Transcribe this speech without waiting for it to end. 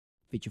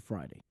Feature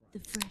Friday. The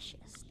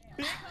freshest.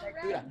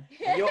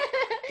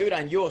 Dude, Right.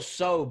 and you're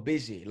so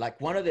busy. Like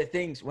one of the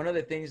things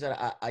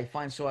that I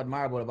find so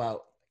admirable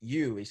about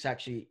you is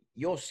actually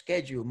your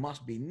schedule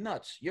must be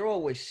nuts. You're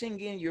always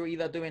singing. You're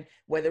either doing,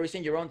 whether it's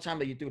in your own time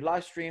that you do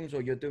live streams,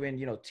 or you're doing,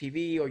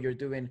 TV, or you're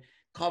doing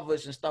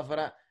covers and stuff like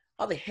that.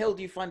 How the hell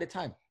do you find the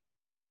time?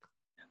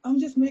 I'm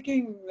just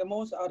making the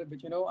most out of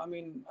it, you know. I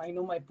mean, I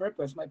know my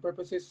purpose. My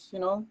purpose is,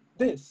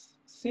 this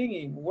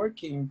singing,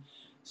 working.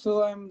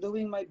 So I'm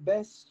doing my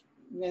best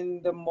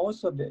and the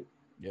most of it,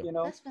 Yeah. you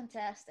know. That's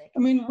fantastic. I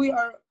mean, we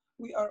are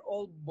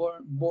all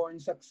born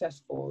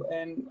successful,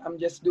 and I'm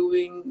just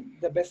doing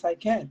the best I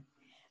can,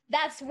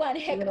 That's one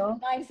heck you of a know.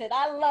 mindset.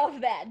 I love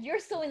that. You're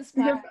so Because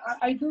inspiring.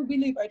 I do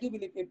believe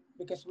it,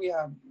 because we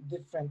have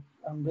different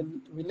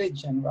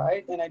religion,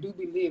 right? And I do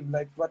believe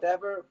like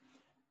whatever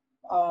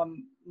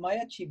my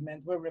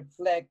achievement will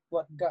reflect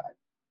what God.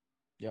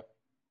 Yep.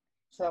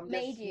 So I'm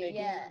Made just you, making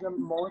yeah. the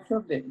most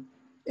of it.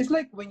 It's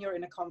like when you're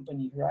in a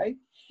company, right?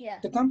 Yeah.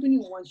 The company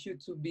wants you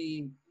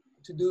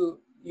to do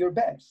your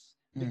best,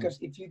 Mm. because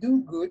if you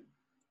do good,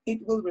 it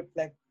will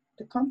reflect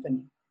the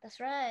company. That's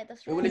right.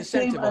 That's It will right.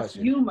 Same as incentivize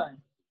you. human,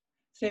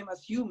 same as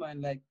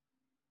human. Like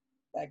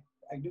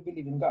I do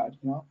believe in God,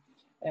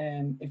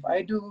 and if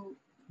I do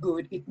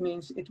good, it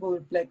means it will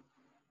reflect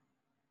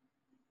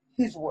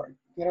His work.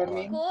 You know what I Of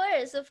mean?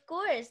 course, of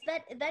course.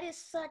 That is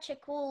such a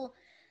cool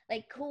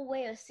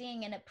way of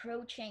seeing and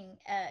approaching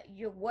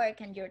your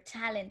work and your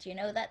talent.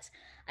 That's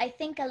I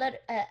think a lot.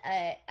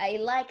 I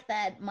like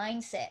that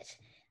mindset.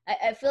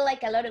 I feel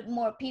like a lot of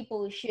more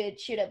people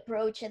should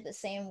approach it the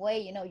same way.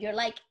 You're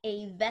like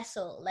a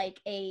vessel, like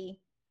a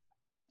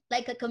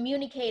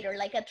communicator,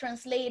 like a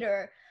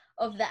translator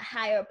of that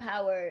higher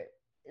power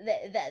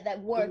that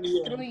works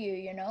Yeah. through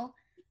you.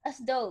 That's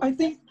dope. I That's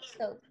think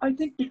dope. I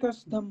think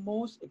because the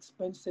most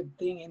expensive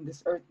thing in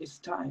this earth is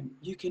time.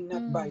 You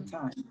cannot buy Mm.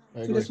 time. I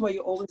So agree. that's why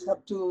you always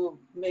have to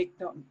make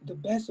the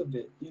best of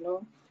it.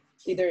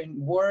 Either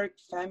in work,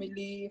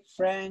 family,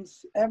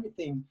 friends,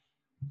 everything.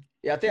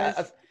 Yeah,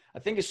 Just I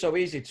think it's so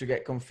easy to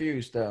get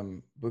confused,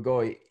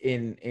 Bugoy,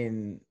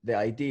 in the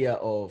idea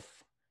of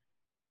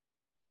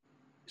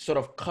sort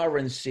of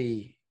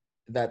currency,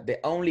 that the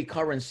only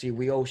currency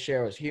we all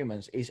share as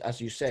humans is, as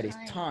you said, is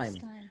Time. It's time.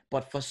 time.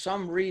 But for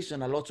some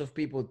reason, a lot of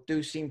people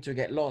do seem to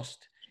get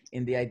lost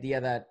in the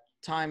idea that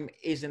time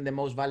isn't the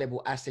most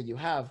valuable asset you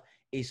have,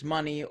 is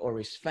money or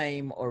is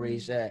fame or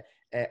is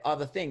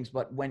other things.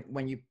 But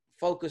when you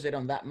focus it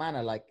on that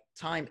manner, like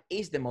time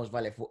is the most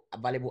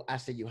valuable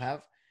asset you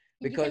have,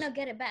 You because cannot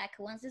get it back.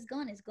 Once it's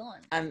gone, it's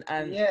gone. and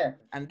yeah,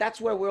 and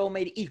that's where we're all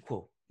made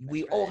equal.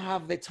 We that's all right.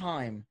 have the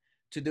time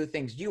to do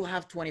things. You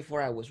have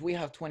 24 hours. We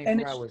have And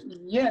 24 it's hours.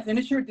 yes, and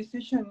it's your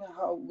decision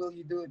how will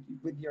you do it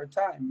with your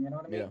time. You know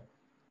what I Yeah. mean?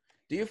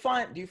 Do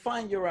you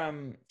find your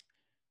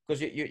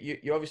because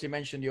you obviously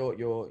mentioned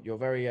you're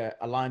very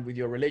aligned with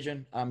your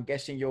religion. I'm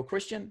guessing you're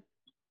Christian.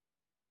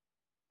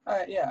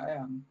 Yeah, I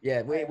am.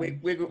 Yeah, I we am.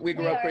 we we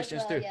grew We up are as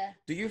Christians well, too. yeah.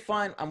 Do you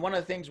find, and one of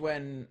the things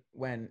when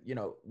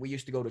we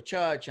used to go to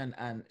church,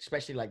 and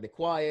especially like the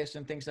choirs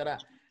and things like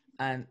that,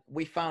 and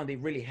we found it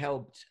really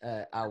helped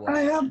I our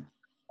have.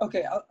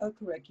 Okay, I'll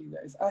correct you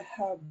guys. I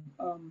have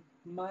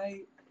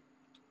my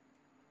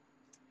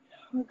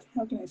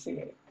how can I say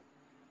it?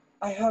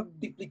 I have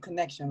deeply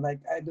connection. Like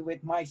I do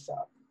it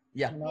myself,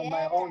 yeah, my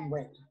Yeah, own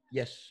way.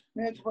 yes,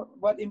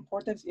 What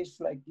importance is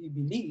like you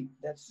believe.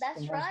 That's the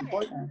that's most right.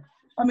 important.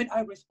 I mean,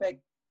 I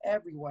respect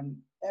everyone.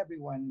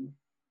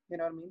 You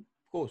know what I mean?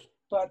 of course,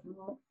 But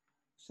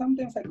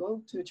sometimes I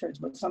go to church,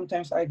 but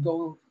sometimes I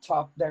go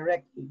talk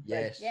directly. Like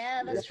yes,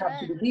 Yeah, you just that's yes, have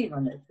to right. believe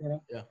on it.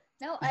 yeah,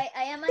 No, I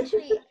am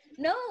actually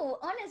no,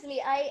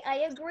 honestly,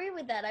 I agree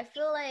with that. I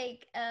feel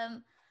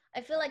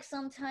like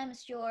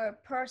sometimes your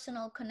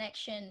personal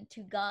connection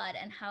to God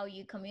and how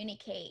you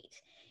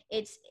communicate,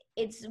 it's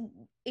it's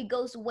it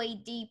goes way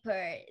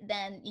deeper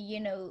than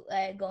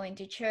going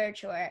to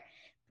church or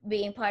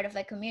being part of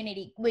a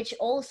community, which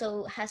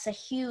also has a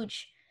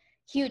huge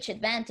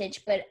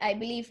advantage. But I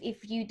believe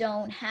if you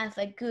don't have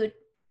a good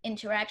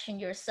interaction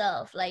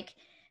yourself, like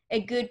a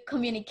good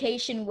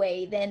communication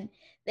way, then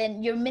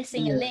you're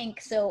missing a Yeah.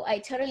 link. So I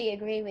totally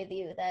agree with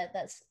you that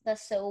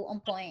that's so on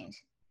point.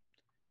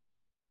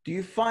 do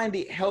you find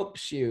it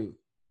helps you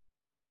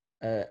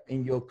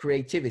in your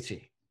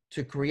creativity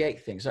to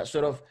create things? That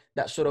sort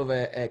of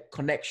a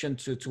connection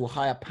to a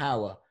higher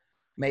power. I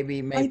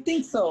Maybe.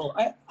 think so.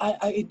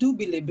 I do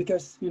believe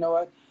because you know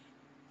what,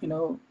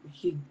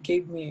 he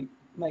gave me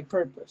my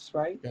purpose,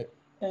 right? Yeah,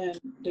 And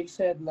they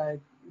said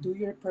like do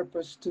your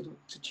purpose to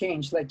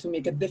change, like to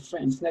make a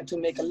difference, not to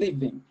make a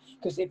living.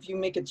 Because if you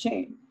make a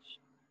change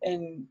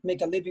and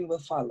make a living will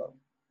follow.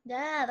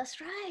 Yeah,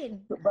 that's right.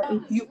 But Oh,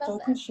 if you love that.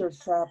 focus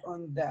yourself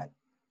on that,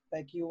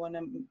 like you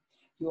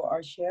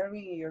are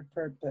sharing your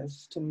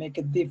purpose to make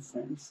a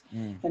difference,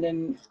 mm, and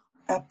then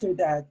after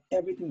that,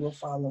 everything will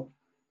follow.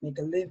 Make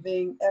a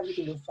living,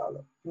 everything will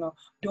follow.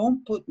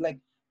 Don't put like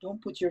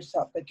don't put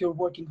yourself like you're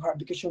working hard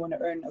because you want to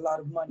earn a lot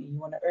of money. You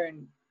want to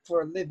earn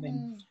for a living.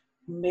 Mm,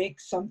 Make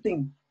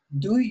something.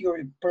 Do your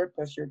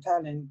purpose, your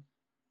talent.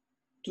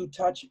 to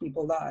touch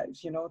people's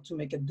lives, you know, to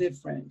make a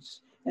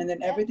difference, and then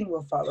Yeah. everything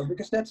will follow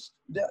because that's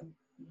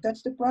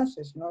the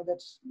process, you know.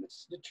 That's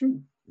the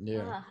truth.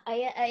 Yeah. Ah,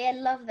 I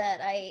love that.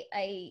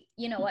 I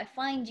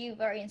find you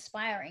very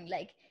inspiring,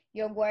 like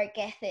your work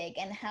ethic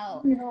and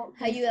You know,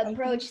 how you because I think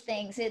approach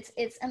things.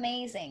 It's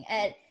amazing.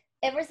 And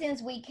ever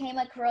since we came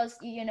across,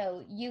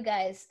 you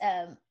guys,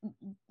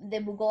 the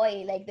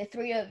Bugoy, like the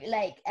three of,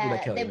 like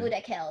Buddha the yeah.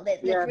 Budakel, the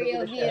yeah, the three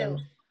of Buddha. you.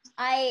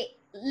 I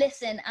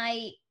listen.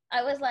 I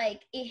was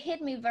like, it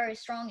hit me very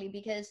strongly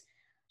because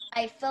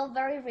I felt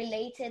very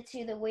related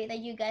to the way that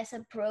you guys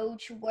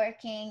approach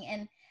working,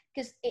 and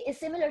because it's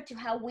similar to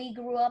how we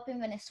grew up in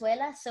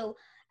Venezuela. So,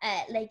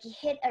 like, it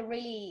hit a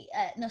really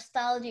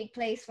nostalgic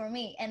place for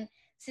me. And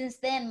since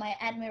then, my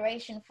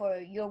admiration for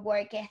your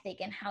work ethic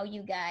and how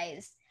you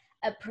guys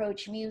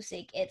approach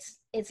music,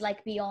 it's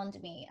like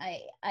beyond me.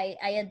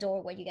 I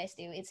adore what you guys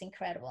do. It's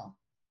incredible.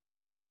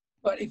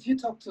 But if you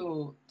talk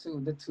to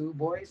the two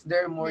boys,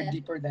 they're more Yeah.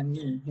 deeper than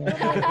me. You know, they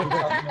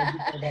talk more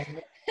deeper than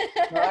me.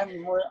 No,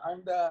 I'm more.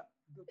 I'm the.